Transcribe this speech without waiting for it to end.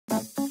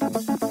I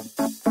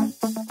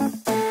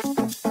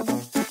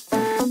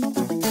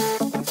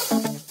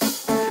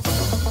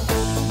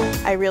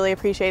really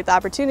appreciate the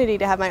opportunity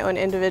to have my own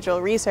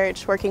individual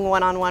research working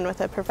one-on-one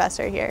with a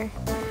professor here.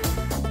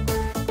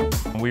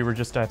 We were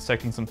just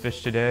dissecting some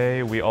fish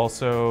today. We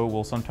also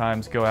will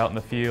sometimes go out in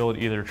the field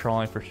either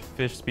trawling for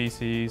fish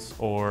species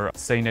or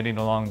seine netting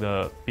along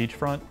the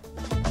beachfront.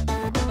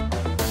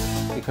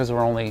 Because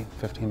we're only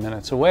 15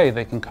 minutes away,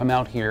 they can come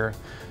out here,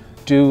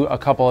 do a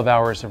couple of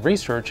hours of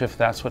research if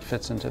that's what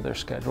fits into their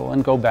schedule,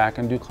 and go back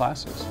and do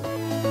classes.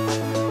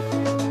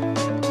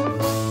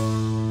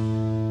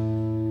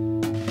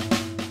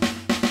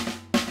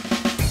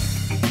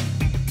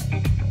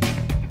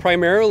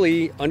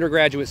 Primarily,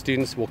 undergraduate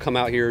students will come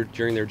out here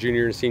during their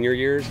junior and senior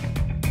years.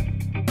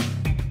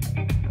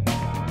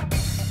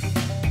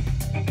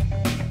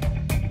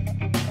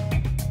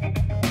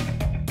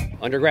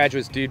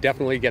 Undergraduates do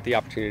definitely get the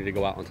opportunity to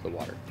go out onto the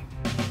water.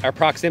 Our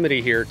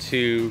proximity here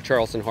to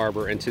Charleston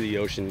Harbor and to the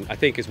ocean, I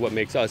think, is what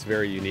makes us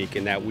very unique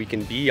in that we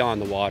can be on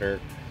the water,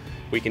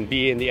 we can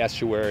be in the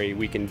estuary,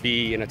 we can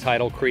be in a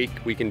tidal creek,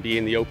 we can be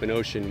in the open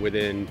ocean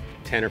within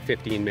 10 or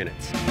 15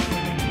 minutes.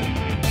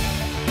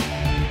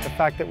 The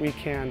fact that we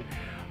can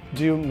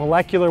do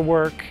molecular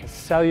work,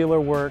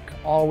 cellular work,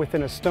 all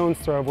within a stone's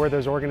throw of where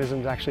those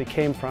organisms actually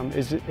came from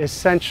is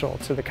essential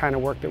to the kind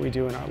of work that we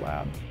do in our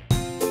lab.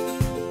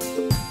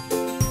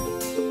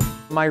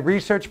 My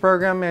research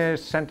program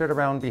is centered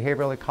around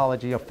behavioral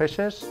ecology of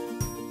fishes.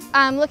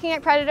 Looking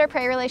at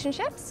predator-prey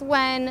relationships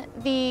when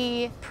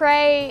the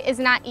prey is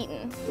not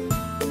eaten.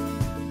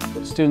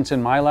 Students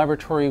in my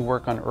laboratory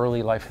work on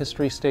early life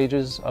history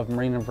stages of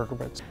marine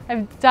invertebrates.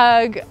 I've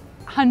dug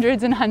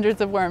hundreds and hundreds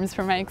of worms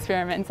for my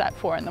experiments at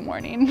 4 in the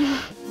morning.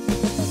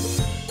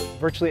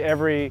 Virtually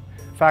every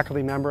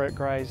faculty member at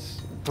Grice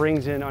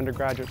brings in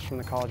undergraduates from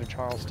the College of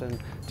Charleston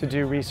to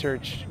do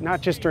research,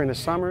 not just during the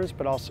summers,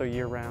 but also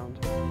year-round.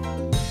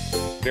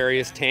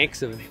 Various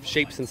tanks of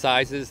shapes and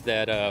sizes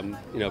that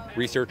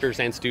researchers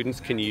and students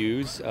can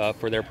use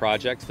for their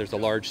projects. There's a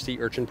large sea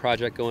urchin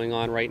project going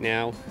on right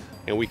now,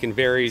 and we can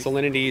vary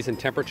salinities and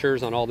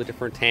temperatures on all the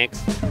different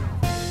tanks.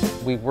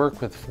 We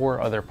work with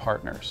 4 other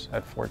partners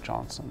at Fort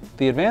Johnson.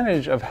 The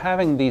advantage of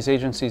having these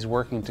agencies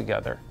working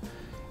together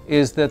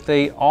is that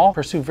they all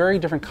pursue very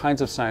different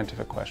kinds of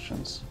scientific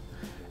questions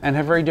and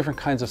have very different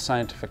kinds of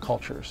scientific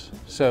cultures.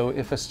 So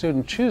if a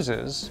student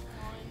chooses,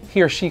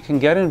 he or she can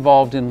get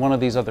involved in one of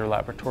these other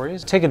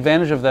laboratories, take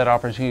advantage of that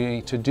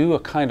opportunity to do a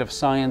kind of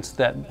science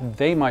that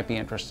they might be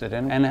interested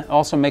in, and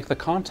also make the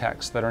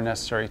contacts that are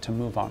necessary to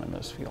move on in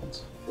those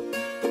fields.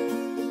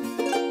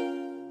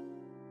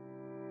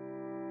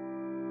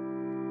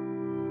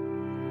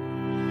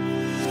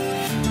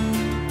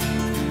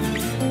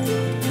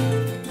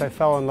 I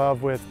fell in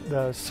love with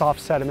the soft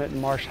sediment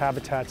and marsh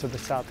habitats of the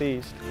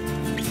Southeast.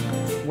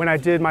 When I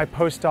did my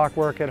postdoc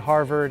work at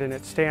Harvard and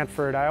at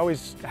Stanford, I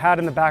always had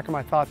in the back of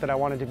my thought that I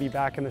wanted to be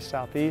back in the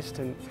Southeast,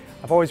 and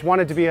I've always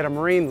wanted to be at a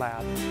marine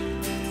lab.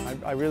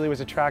 I really was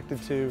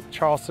attracted to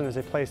Charleston as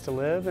a place to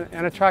live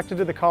and attracted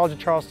to the College of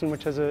Charleston,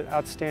 which has an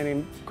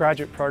outstanding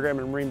graduate program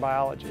in marine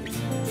biology.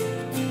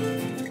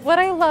 What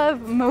I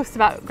love most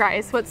about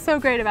Grice, what's so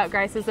great about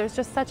Grice, is there's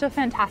just such a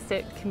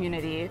fantastic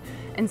community.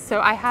 And so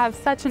I have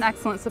such an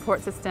excellent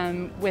support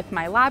system with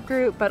my lab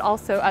group, but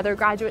also other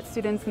graduate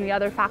students and the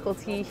other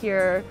faculty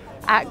here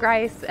at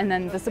Grice, and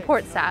then the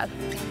support staff.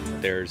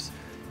 There's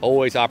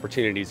always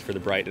opportunities for the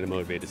bright and the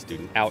motivated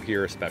student, out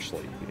here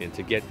especially, and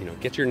to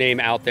get your name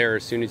out there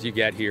as soon as you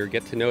get here,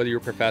 get to know your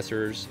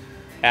professors,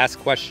 ask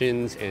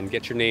questions, and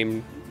get your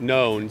name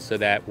known so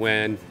that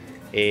when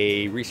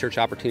a research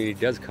opportunity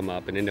does come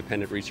up, an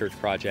independent research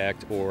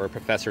project, or a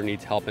professor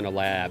needs help in a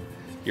lab,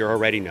 you're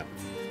already known.